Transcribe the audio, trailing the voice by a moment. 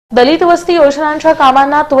दलित वस्ती योजनांच्या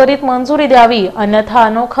कामांना त्वरित मंजुरी द्यावी, अन्यथा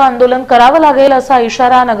अनोखं आंदोलन करावं लागेल असा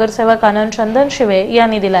इशारा नगरसेवक आनंद चंदनशिवे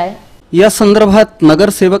यांनी दिलाय। या संदर्भात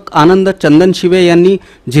नगरसेवक आनंद चंदनशिवे यांनी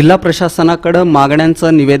जिल्हा प्रशासनाकडे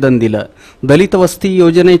मागण्यांचं निवेदन दिलं। दलित वस्ती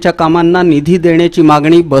योजनेच्या कामांना निधी देण्याची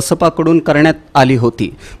मागणी बसपाकडून करण्यात आली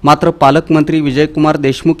होती, मात्र पालकमंत्री विजयकुमार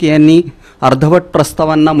देशमुख यांनी अर्धवट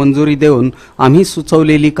प्रस्तावांना मंजुरी देऊन आम्ही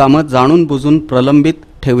सुचवलेली कामं जाणून बुजून प्रलंबित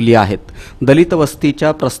ठेवली आहेत। दलित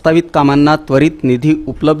वस्तीच्या प्रस्तावित कामांना त्वरित निधी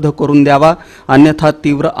उपलब्ध करून द्यावा, अन्यथा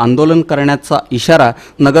तीव्र आंदोलन करण्याचा इशारा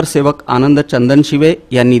नगरसेवक आनंद चंदनशिवे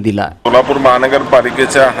यांनी दिला। सोलापूर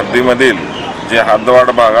महानगरपालिकेच्या हद्दीमधील जे हद्दवाढ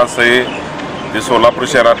भागासह जे सोलापूर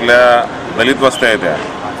शहरातल्या दलित वस्त्या आहेत, त्या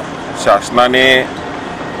शासनाने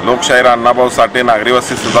लोकशाहीर अण्णाभाऊ साठे नागरी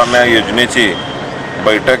वस्ती सुधारणा योजनेची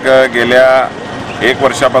बैठक गेल्या 1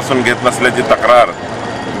 वर्षापासून घेत नसल्याची तक्रार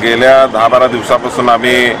गेल्या 10-12 दिवसापासून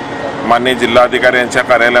आम्ही माननीय जिल्हाधिकारी यांच्या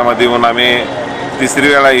कार्यालयामध्ये येऊन आम्ही तिसरी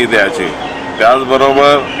वेळा ही द्यायची।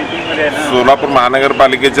 त्याचबरोबर सोलापूर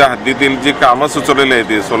महानगरपालिकेच्या हद्दीतील जी कामं सुचवलेली आहेत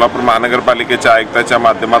ती सोलापूर महानगरपालिकेच्या आयुक्ताच्या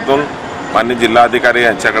माध्यमातून माननीय जिल्हाधिकारी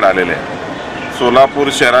यांच्याकडे आलेले आहे। सोलापूर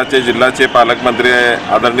शहराचे जिल्ह्याचे पालकमंत्री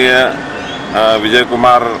आदरणीय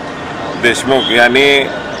विजयकुमार देशमुख यांनी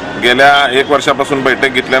गेल्या 1 वर्षापासून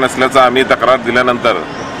बैठक घेतल्या नसल्याचं आम्ही तक्रार दिल्यानंतर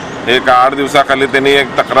 8 दिवसाखाली त्यांनी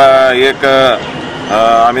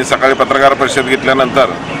आम्ही सकाळी पत्रकार परिषद घेतल्यानंतर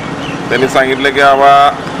त्यांनी सांगितलं की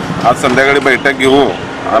आज संध्याकाळी बैठक घेऊ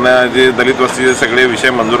आणि जे दलित वस्तीचे सगळे विषय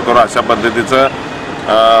मंजूर करू अशा पद्धतीचं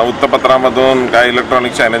वृत्तपत्रामधून काही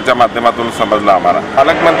इलेक्ट्रॉनिक चॅनलच्या माध्यमातून समजलं आम्हाला।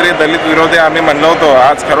 पालकमंत्री दलित विरोधी आम्ही म्हणलो होतो,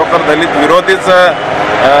 आज खरोखर दलित विरोधीच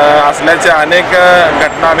असल्याच्या अनेक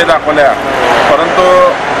घटना आम्ही दाखवल्या, परंतु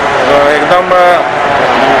एकदम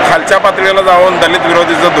खालच्या पातळीला जाऊन दलित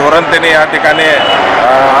विरोधीचं धोरण त्यांनी या ठिकाणी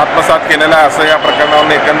आत्मसात केलेलं आहे असं या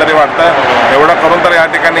प्रकरणावरून एकंदरीत वाटतं। एवढं करून तर या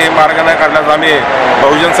ठिकाणी मार्ग न काढल्यास आम्ही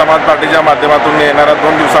बहुजन समाज पार्टीच्या माध्यमातून येणाऱ्या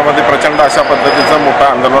 2 दिवसामध्ये प्रचंड अशा पद्धतीचं मोठं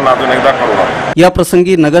आंदोलन अजून एकदा करू। या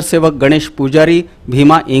प्रसंगी नगरसेवक गणेश पुजारी,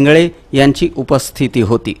 भीमा इंगळे यांची उपस्थिती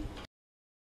होती।